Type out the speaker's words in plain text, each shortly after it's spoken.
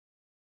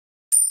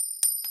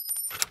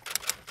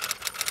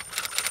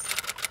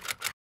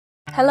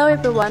Hello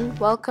everyone,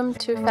 welcome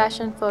to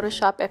Fashion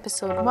Photoshop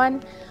episode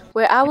 1,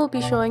 where I will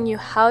be showing you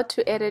how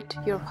to edit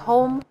your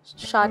home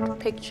shot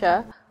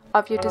picture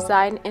of your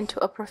design into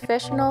a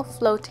professional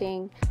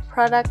floating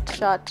product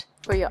shot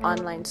for your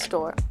online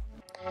store.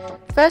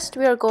 First,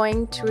 we are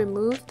going to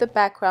remove the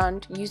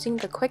background using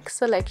the quick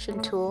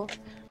selection tool.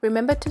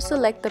 Remember to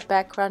select the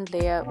background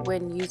layer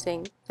when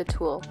using the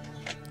tool.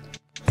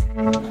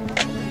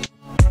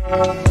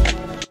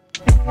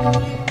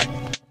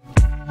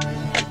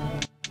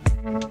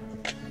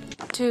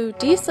 To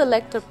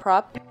deselect a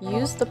prop,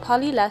 use the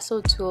poly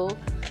lasso tool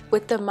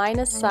with the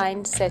minus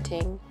sign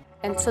setting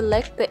and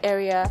select the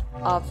area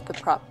of the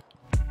prop.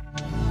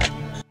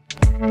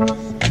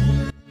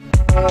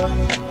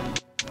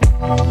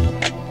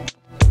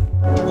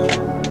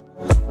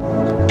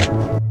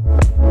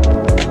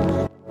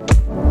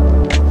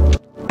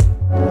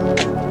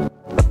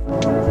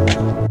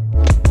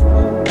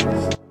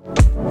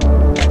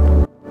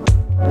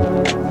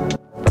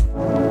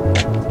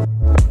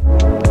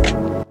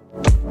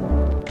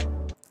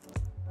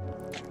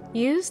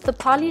 Use the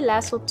poly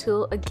lasso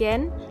tool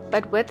again,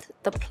 but with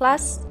the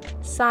plus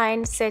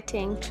sign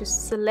setting to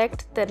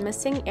select the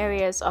missing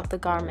areas of the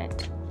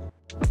garment.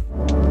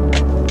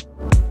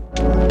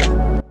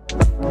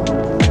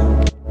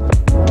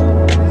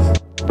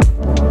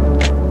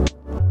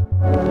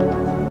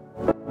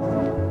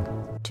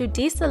 To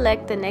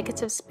deselect the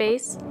negative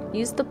space,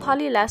 use the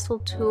poly lasso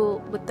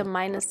tool with the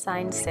minus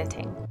sign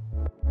setting.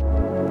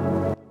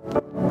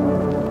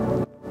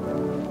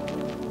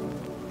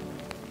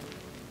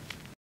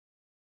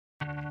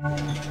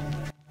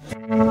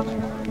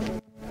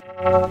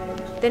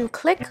 Then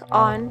click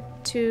on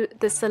to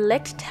the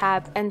Select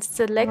tab and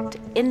select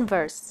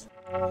Inverse.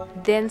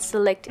 Then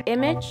select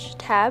Image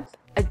tab,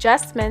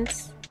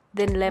 Adjustments,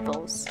 then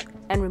Levels,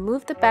 and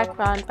remove the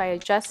background by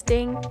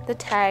adjusting the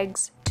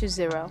tags to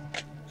 0.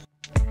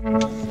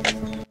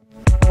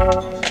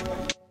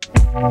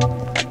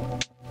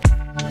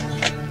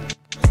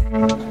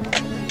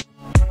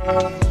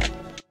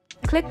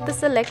 Click the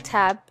Select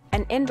tab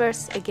and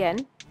Inverse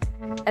again,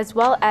 as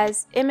well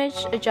as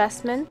Image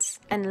Adjustments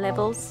and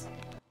Levels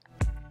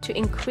to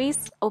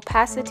increase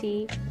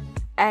opacity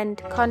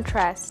and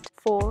contrast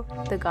for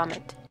the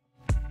garment.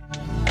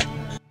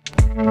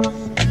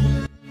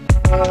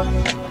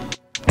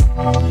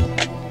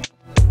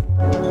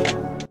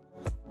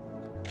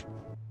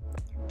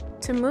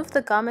 To move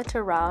the garment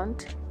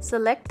around,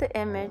 select the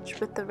image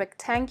with the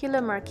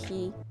rectangular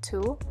marquee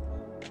tool,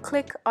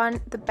 click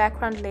on the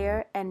background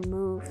layer and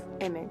move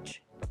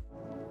image.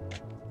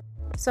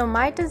 So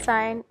my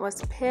design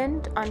was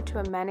pinned onto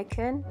a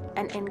mannequin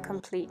and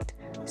incomplete.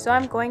 So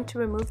I'm going to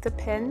remove the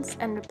pins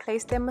and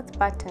replace them with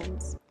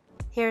buttons.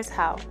 Here's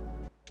how.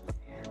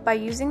 By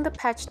using the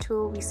patch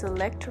tool, we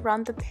select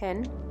around the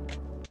pin,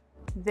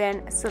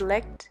 then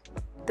select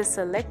the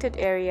selected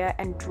area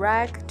and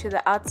drag to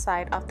the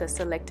outside of the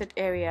selected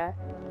area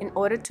in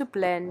order to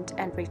blend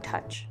and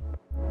retouch.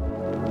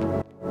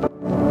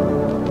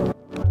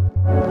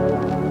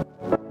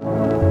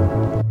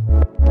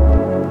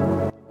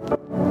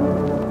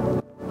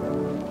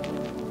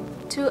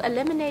 To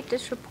eliminate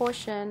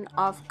disproportion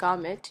of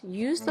garment,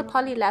 use the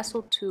poly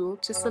lasso tool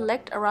to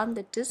select around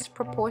the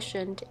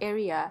disproportioned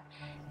area.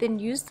 Then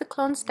use the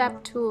clone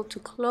stamp tool to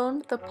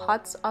clone the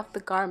parts of the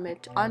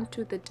garment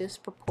onto the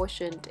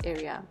disproportioned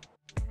area.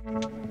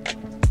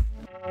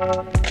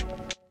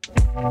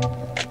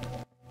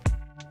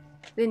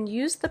 Then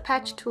use the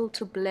patch tool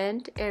to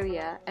blend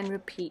area and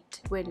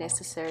repeat where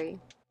necessary.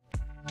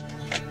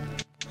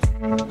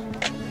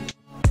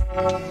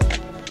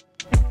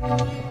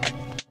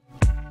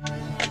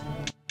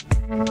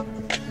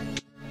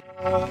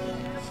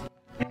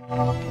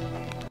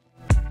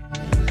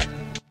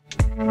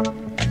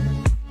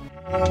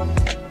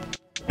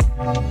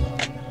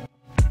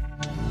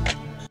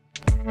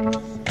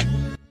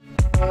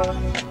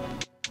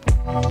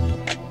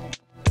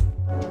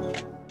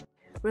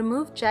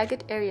 Remove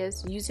jagged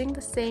areas using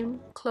the same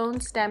clone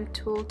stamp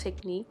tool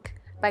technique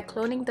by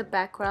cloning the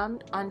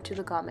background onto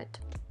the garment.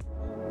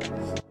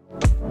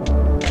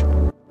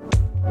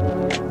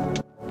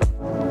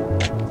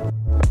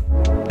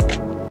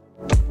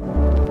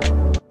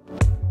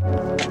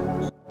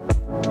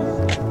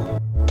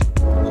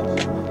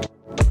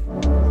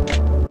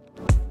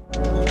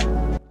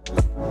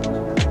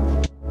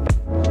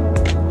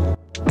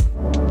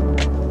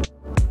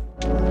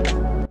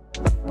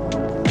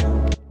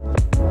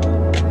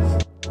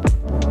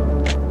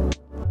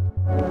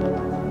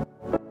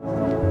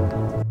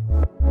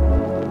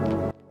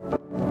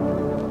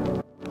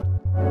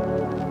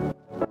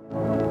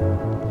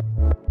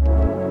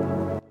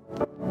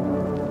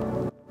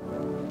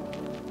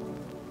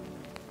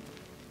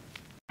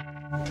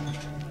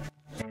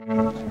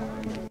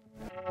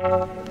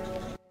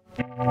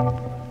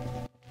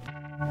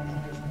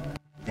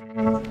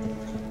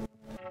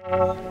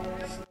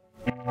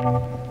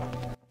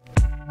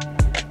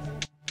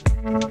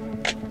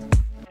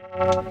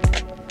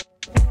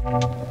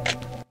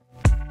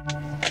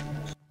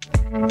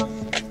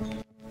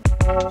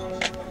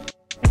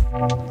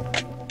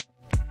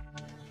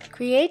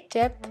 Create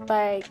depth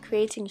by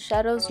creating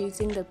shadows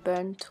using the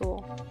burn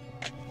tool.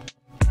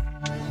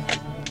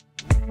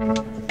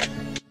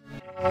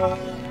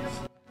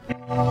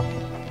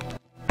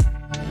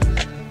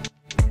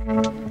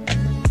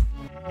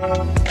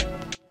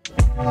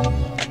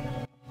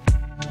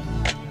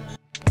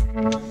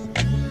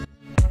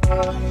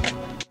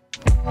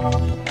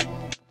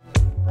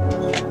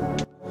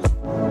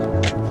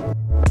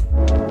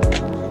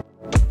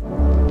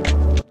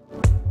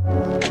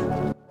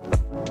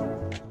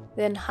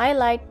 Then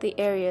highlight the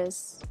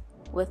areas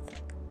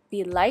with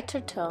the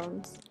lighter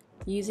tones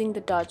using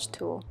the dodge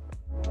tool.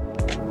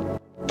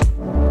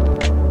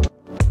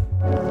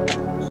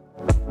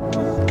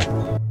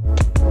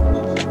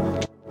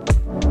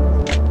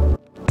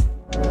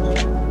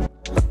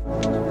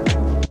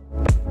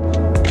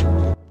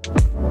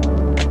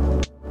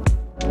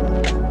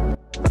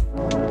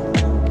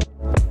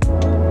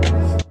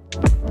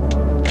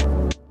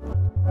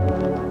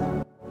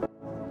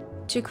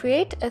 To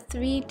create a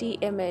 3D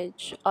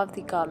image of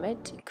the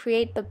garment,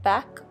 create the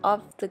back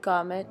of the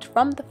garment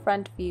from the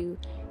front view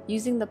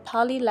using the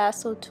poly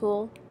lasso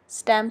tool,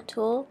 stamp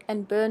tool,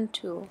 and burn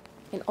tool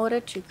in order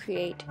to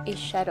create a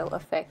shadow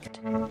effect.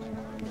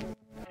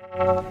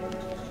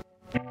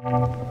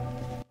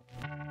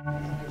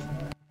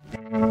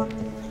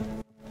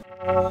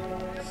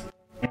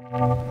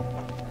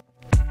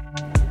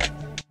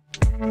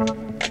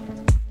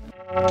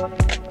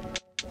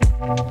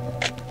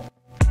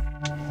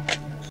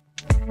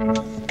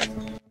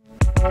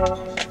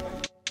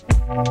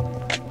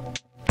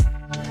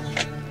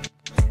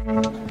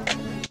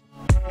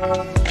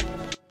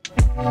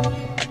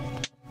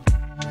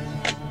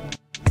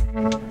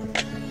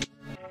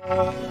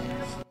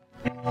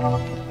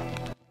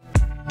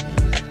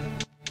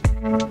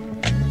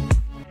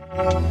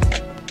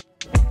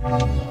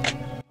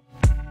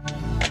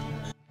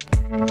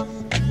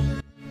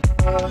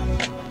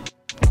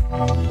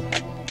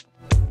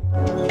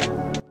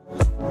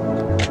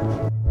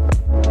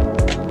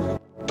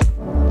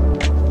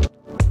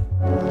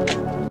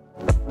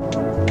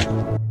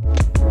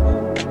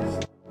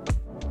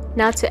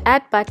 Now to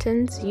add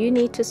buttons, you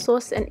need to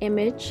source an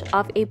image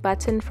of a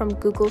button from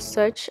Google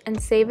search and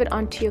save it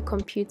onto your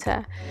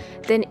computer.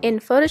 Then in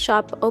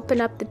Photoshop, open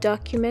up the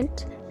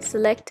document,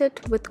 select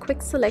it with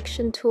quick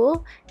selection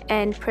tool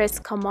and press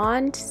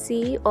Command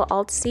C or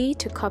Alt C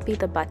to copy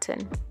the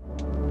button.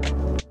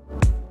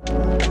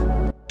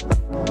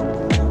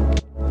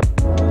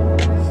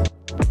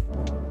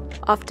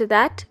 After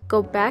that,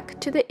 go back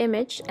to the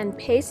image and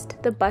paste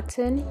the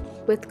button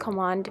with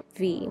Command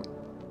V.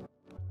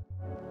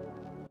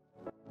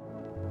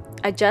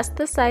 Adjust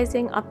the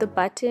sizing of the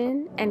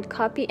button and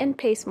copy and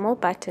paste more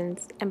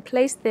buttons and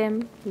place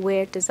them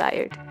where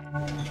desired.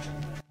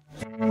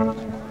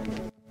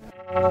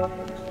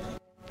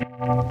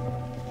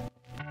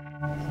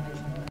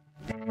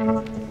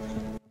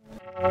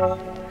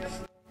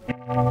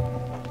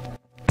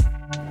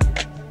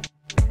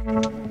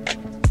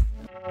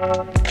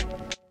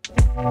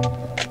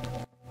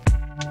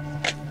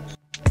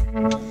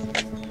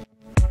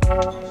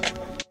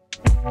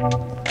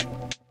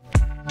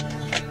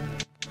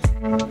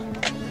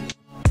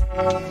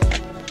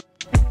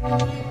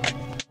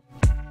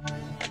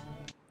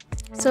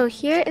 So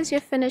here is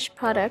your finished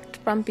product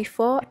from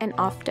before and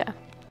after.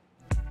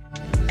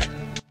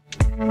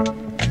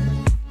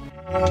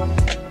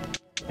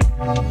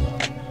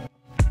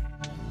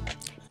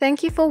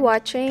 Thank you for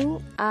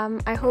watching.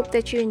 I hope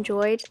that you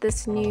enjoyed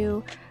this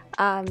new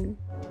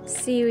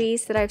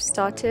series that I've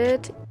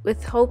started,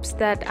 with hopes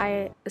that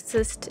I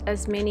assist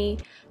as many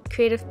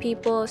creative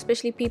people,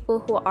 especially people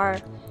who are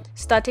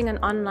starting an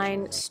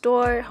online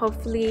store.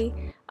 Hopefully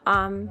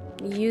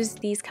use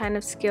these kind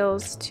of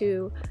skills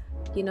to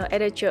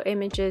edit your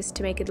images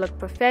to make it look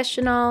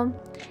professional.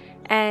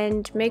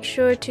 And make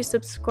sure to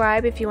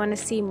subscribe if you want to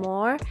see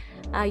more.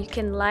 You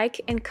can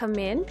like and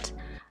comment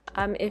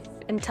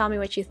and tell me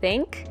what you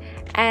think.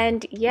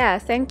 And yeah,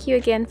 thank you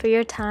again for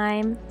your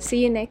time.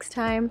 See you next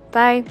time.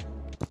 Bye.